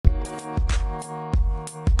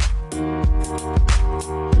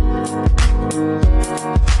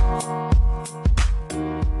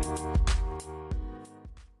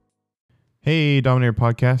Hey, Dominator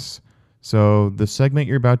Podcasts. So, the segment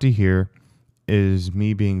you're about to hear is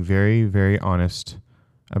me being very, very honest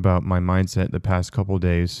about my mindset the past couple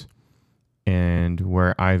days and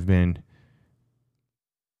where I've been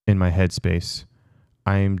in my headspace.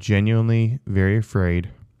 I am genuinely very afraid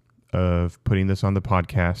of putting this on the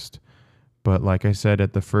podcast, but like I said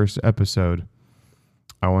at the first episode,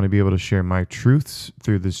 I want to be able to share my truths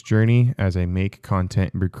through this journey as I make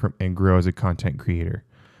content and grow as a content creator.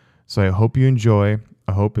 So I hope you enjoy.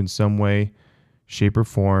 I hope in some way, shape, or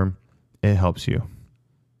form, it helps you.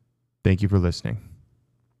 Thank you for listening.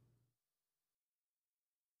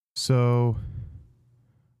 So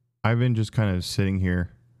I've been just kind of sitting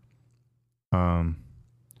here,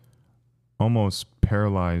 almost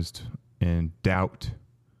paralyzed in doubt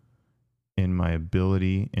in my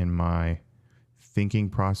ability, in my thinking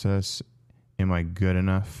process. Am I good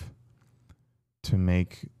enough to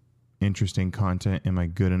make interesting content? Am I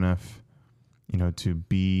good enough, to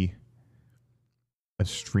be a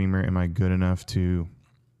streamer? Am I good enough to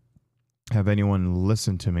have anyone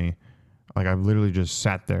listen to me? Like, I've literally just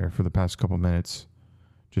sat there for the past couple minutes,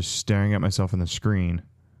 just staring at myself in the screen,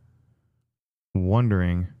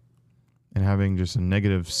 wondering and having just a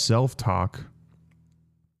negative self-talk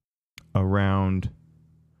around,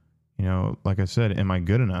 like I said, am I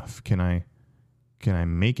good enough? Can I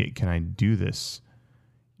make it? Can I do this?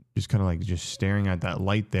 Just kind of like just staring at that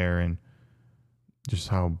light there and just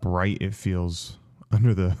how bright it feels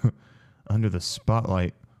under the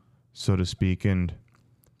spotlight, so to speak. And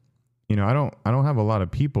I don't have a lot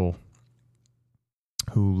of people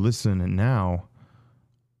who listen now.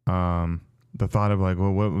 The thought of like,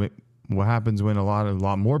 well, what happens when a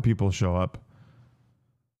lot more people show up?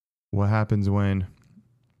 What happens when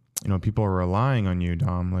people are relying on you,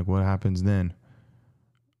 Dom? Like, what happens then?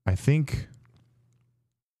 I think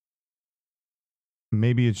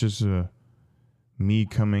maybe it's just me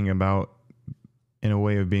coming about in a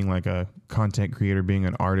way of being like a content creator, being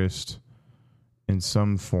an artist in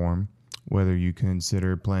some form, whether you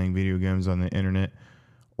consider playing video games on the internet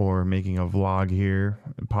or making a vlog here,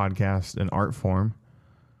 a podcast, an art form.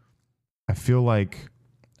 I feel like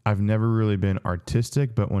I've never really been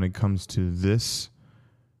artistic, but when it comes to this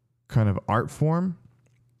kind of art form,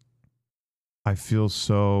 I feel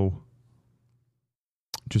so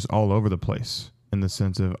just all over the place, in the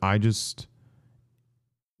sense of I just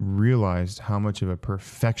realized how much of a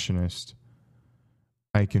perfectionist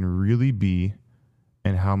I can really be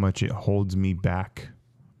and how much it holds me back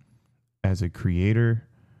as a creator,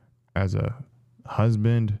 as a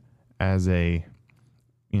husband, as a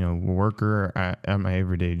worker at my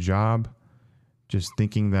everyday job. Just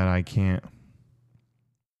thinking that I can't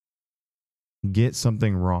get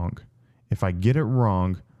something wrong. If I get it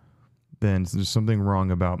wrong, then there's something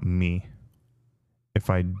wrong about me. If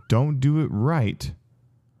I don't do it right,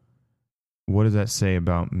 what does that say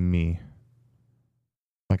about me?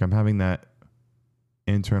 Like, I'm having that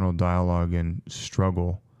internal dialogue and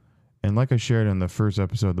struggle. And like I shared in the first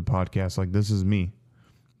episode of the podcast, like, this is me.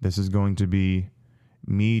 This is going to be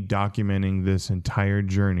me documenting this entire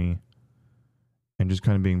journey and just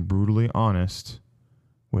kind of being brutally honest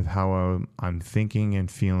with how I'm thinking and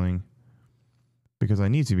feeling, because I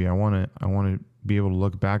need to be. I want to be able to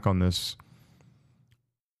look back on this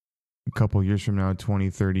a couple years from now, 20,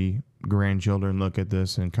 30 grandchildren look at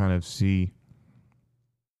this and kind of see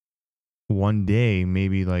one day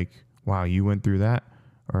maybe like, wow, you went through that,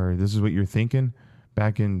 or this is what you're thinking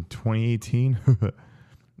back in 2018.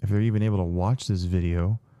 If they're even able to watch this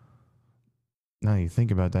video. Now you think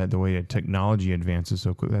about that, the way that technology advances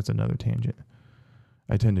so quick. That's another tangent.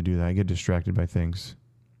 I tend to do that. I get distracted by things.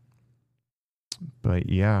 But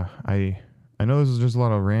yeah, I know this is just a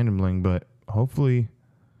lot of rambling, but hopefully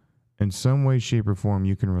in some way, shape, or form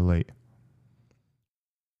you can relate.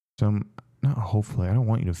 Not hopefully, I don't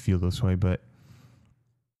want you to feel this way, but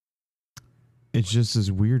it's just this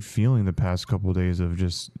weird feeling the past couple of days of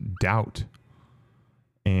just doubt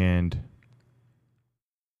and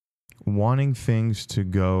wanting things to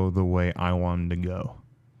go the way I want them to go.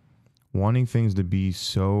 Wanting things to be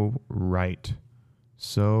so right,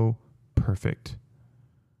 so perfect.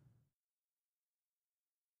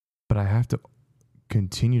 But I have to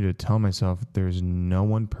continue to tell myself there's no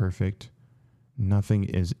one perfect. Nothing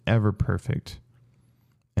is ever perfect.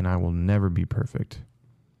 And I will never be perfect.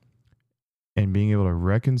 And being able to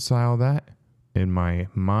reconcile that in my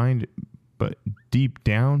mind, but deep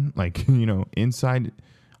down, like, inside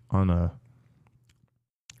on a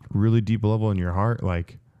really deep level in your heart,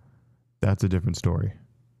 like, that's a different story.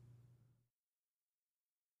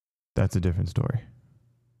 That's a different story.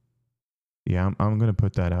 Yeah, I'm going to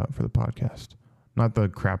put that out for the podcast. Not the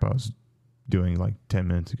crap I was doing like 10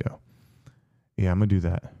 minutes ago. Yeah, I'm going to do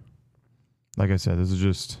that. Like I said, this is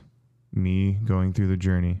just me going through the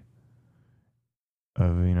journey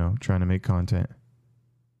of, trying to make content.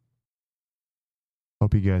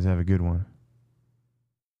 Hope you guys have a good one.